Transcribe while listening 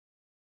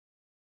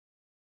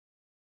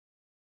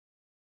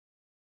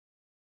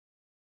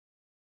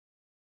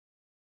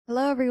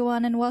Hello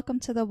everyone and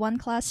welcome to the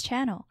OneClass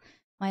channel.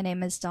 My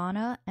name is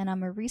Donna and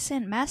I'm a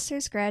recent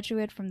master's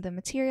graduate from the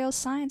Materials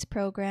Science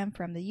program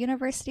from the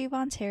University of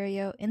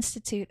Ontario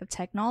Institute of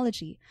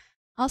Technology,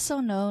 also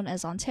known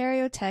as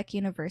Ontario Tech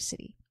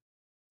University.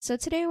 So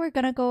today we're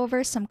going to go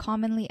over some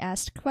commonly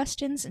asked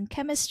questions in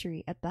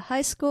chemistry at the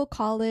high school,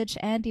 college,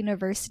 and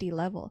university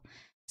level.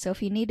 So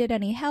if you needed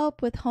any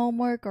help with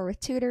homework or with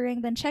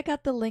tutoring, then check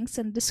out the links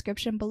in the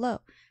description below.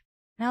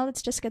 Now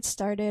let's just get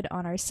started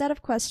on our set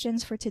of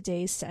questions for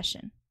today's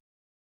session.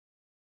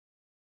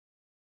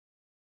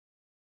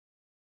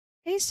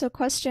 Okay, so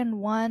question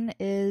 1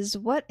 is,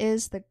 what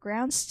is the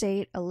ground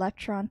state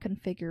electron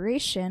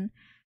configuration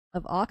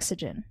of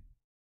oxygen?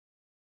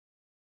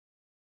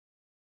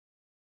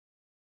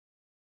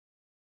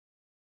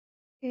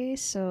 Okay,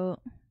 so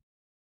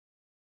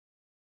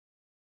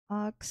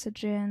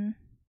oxygen.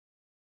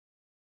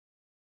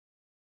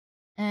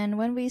 And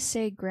when we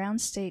say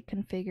ground state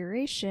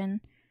configuration,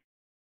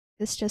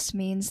 this just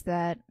means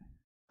that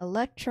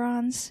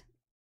electrons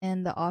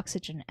in the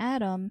oxygen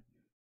atom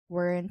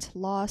weren't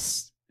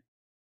lost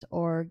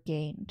or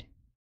gained.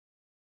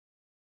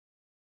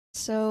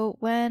 So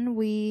when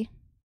we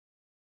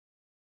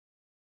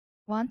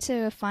want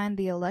to find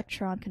the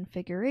electron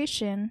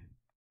configuration,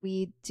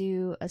 we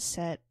do a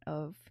set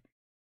of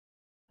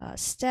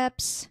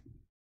steps.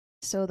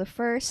 So the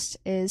first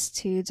is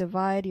to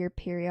divide your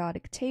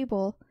periodic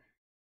table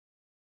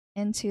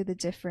into the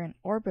different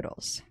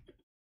orbitals.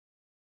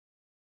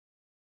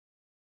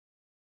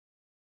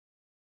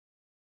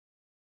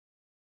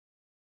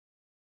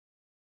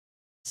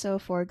 So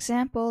for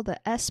example, the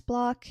S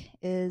block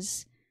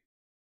is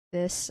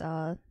this,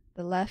 the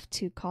left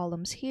two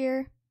columns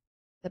here.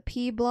 The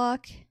P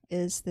block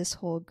is this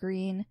whole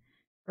green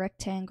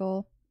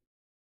rectangle,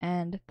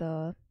 and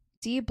the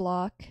D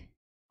block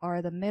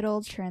are the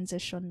middle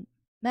transition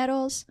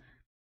metals,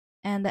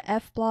 and the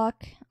F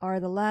block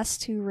are the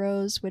last two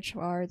rows, which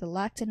are the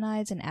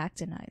lactanides and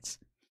actinides.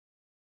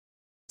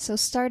 So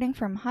starting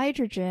from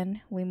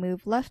hydrogen, we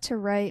move left to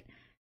right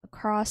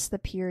across the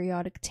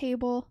periodic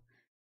table,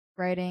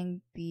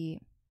 writing the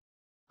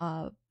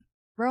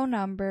row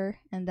number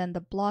and then the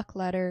block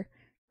letter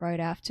right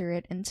after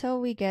it until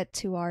we get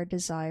to our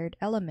desired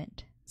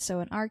element. So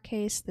in our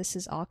case, this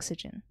is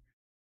oxygen.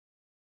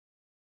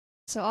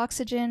 So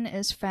oxygen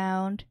is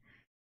found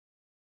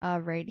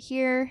right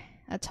here,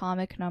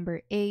 atomic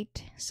number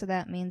 8. So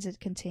that means it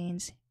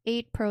contains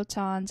 8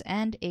 protons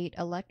and 8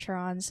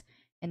 electrons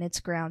in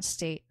its ground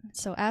state.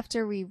 So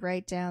after we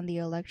write down the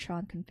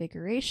electron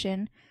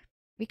configuration,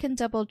 we can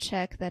double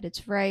check that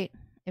it's right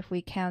if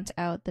we count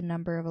out the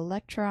number of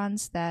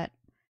electrons that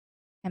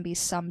can be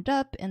summed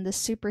up in the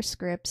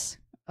superscripts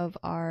of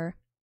our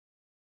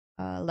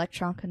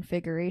electron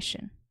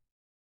configuration.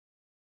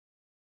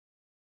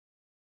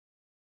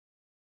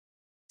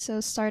 So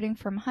starting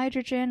from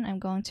hydrogen, I'm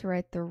going to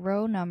write the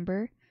row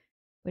number,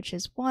 which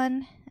is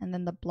 1, and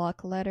then the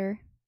block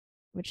letter,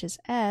 which is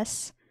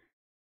S,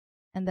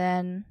 and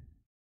then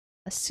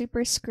a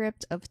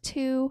superscript of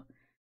 2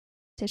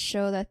 to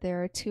show that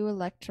there are 2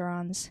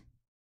 electrons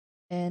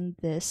in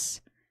this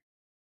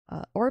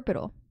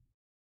orbital.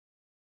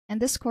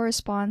 And this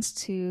corresponds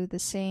to the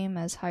same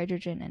as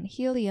hydrogen and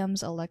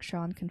helium's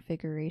electron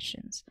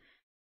configurations.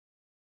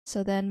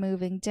 So then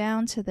moving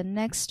down to the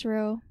next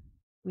row,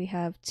 we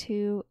have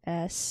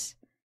 2s2,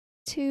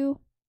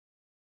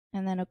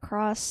 and then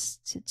across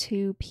to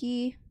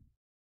 2p,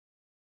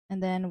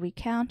 and then we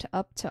count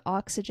up to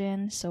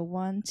oxygen, so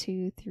 1,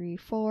 2, 3,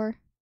 4.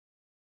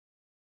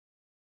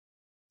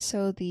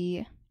 So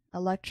the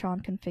electron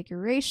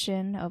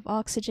configuration of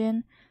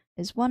oxygen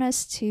is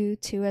 1s2,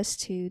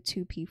 2s2,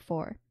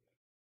 2p4.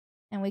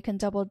 And we can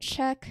double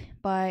check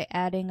by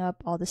adding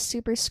up all the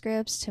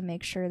superscripts to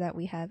make sure that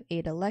we have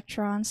 8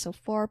 electrons. So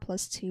 4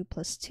 plus 2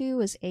 plus 2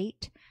 is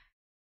 8.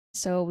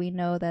 So we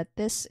know that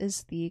this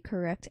is the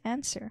correct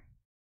answer.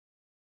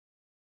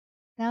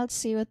 Now let's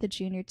see what the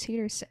junior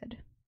tutor said.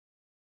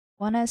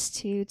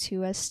 1s2,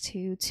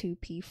 2s2,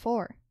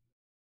 2p4.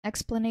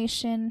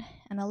 Explanation: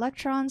 an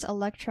electron's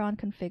electron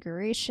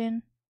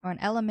configuration, or an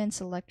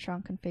element's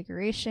electron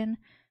configuration,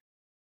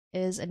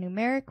 is a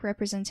numeric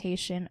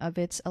representation of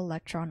its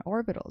electron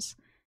orbitals.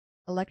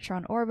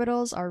 Electron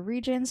orbitals are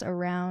regions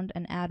around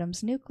an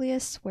atom's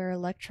nucleus where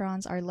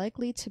electrons are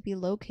likely to be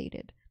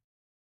located.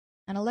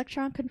 An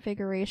electron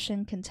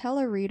configuration can tell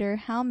a reader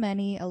how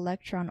many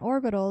electron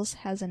orbitals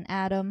an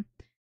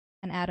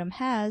atom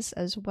has,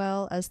 as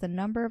well as the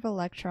number of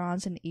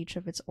electrons in each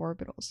of its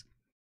orbitals.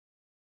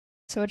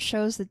 So it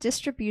shows the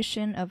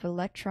distribution of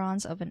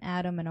electrons of an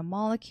atom in a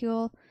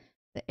molecule.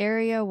 The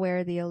area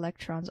where the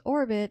electrons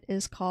orbit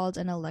is called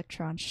an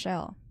electron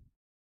shell.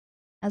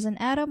 As an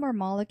atom or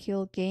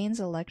molecule gains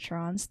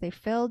electrons, they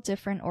fill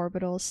different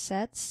orbital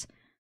sets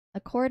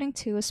according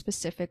to a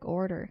specific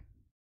order.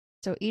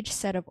 So each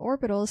set of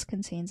orbitals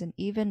contains an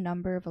even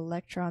number of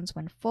electrons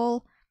when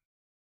full.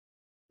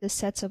 The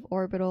sets of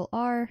orbital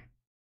are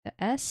the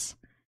S,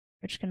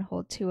 which can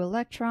hold 2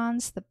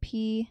 electrons, the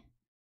P,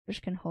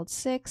 which can hold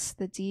 6,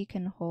 the D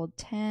can hold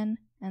 10,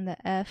 and the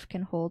F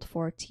can hold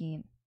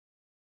 14.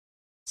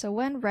 So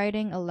when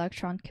writing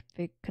electron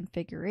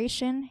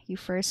configuration, you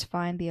first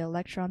find the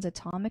electron's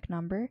atomic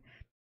number.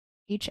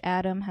 Each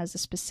atom has a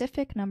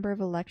specific number of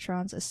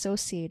electrons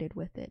associated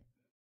with it.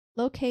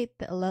 Locate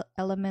the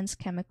element's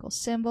chemical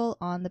symbol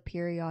on the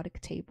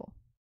periodic table.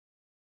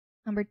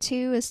 Number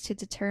 2 is to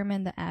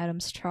determine the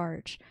atom's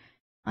charge.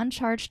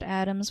 Uncharged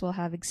atoms will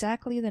have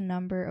exactly the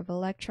number of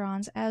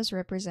electrons as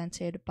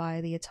represented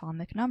by the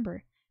atomic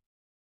number.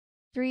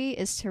 3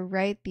 is to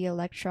write the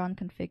electron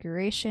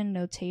configuration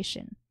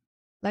notation.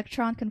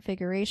 Electron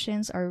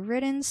configurations are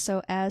written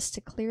so as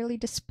to clearly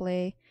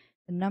display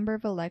the number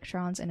of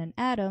electrons in an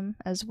atom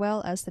as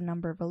well as the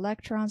number of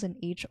electrons in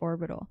each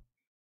orbital.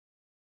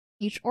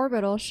 Each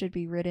orbital should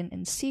be written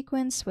in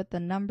sequence with the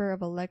number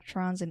of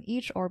electrons in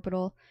each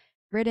orbital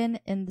written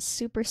in the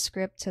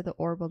superscript to the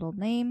orbital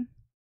name.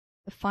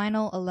 The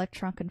final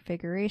electron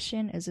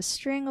configuration is a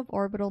string of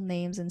orbital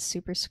names and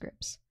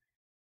superscripts.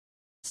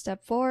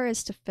 Step 4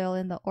 is to fill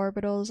in the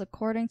orbitals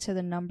according to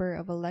the number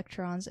of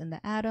electrons in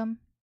the atom.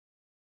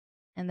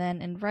 And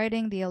then in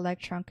writing the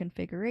electron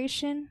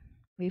configuration,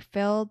 we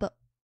fill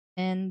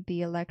in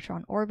the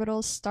electron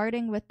orbitals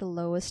starting with the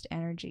lowest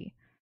energy,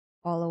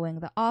 following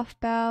the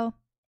Aufbau,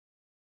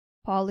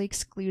 Pauli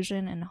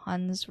exclusion, and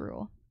Hund's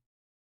rule.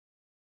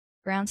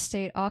 Ground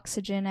state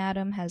oxygen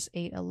atom has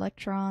 8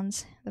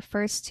 electrons. The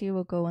first 2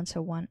 will go into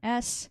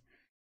 1s,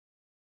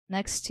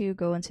 next 2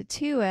 go into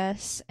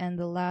 2s, and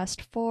the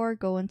last 4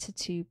 go into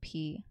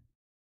 2p.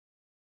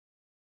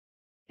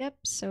 Yep,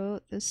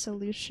 so this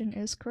solution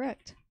is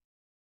correct.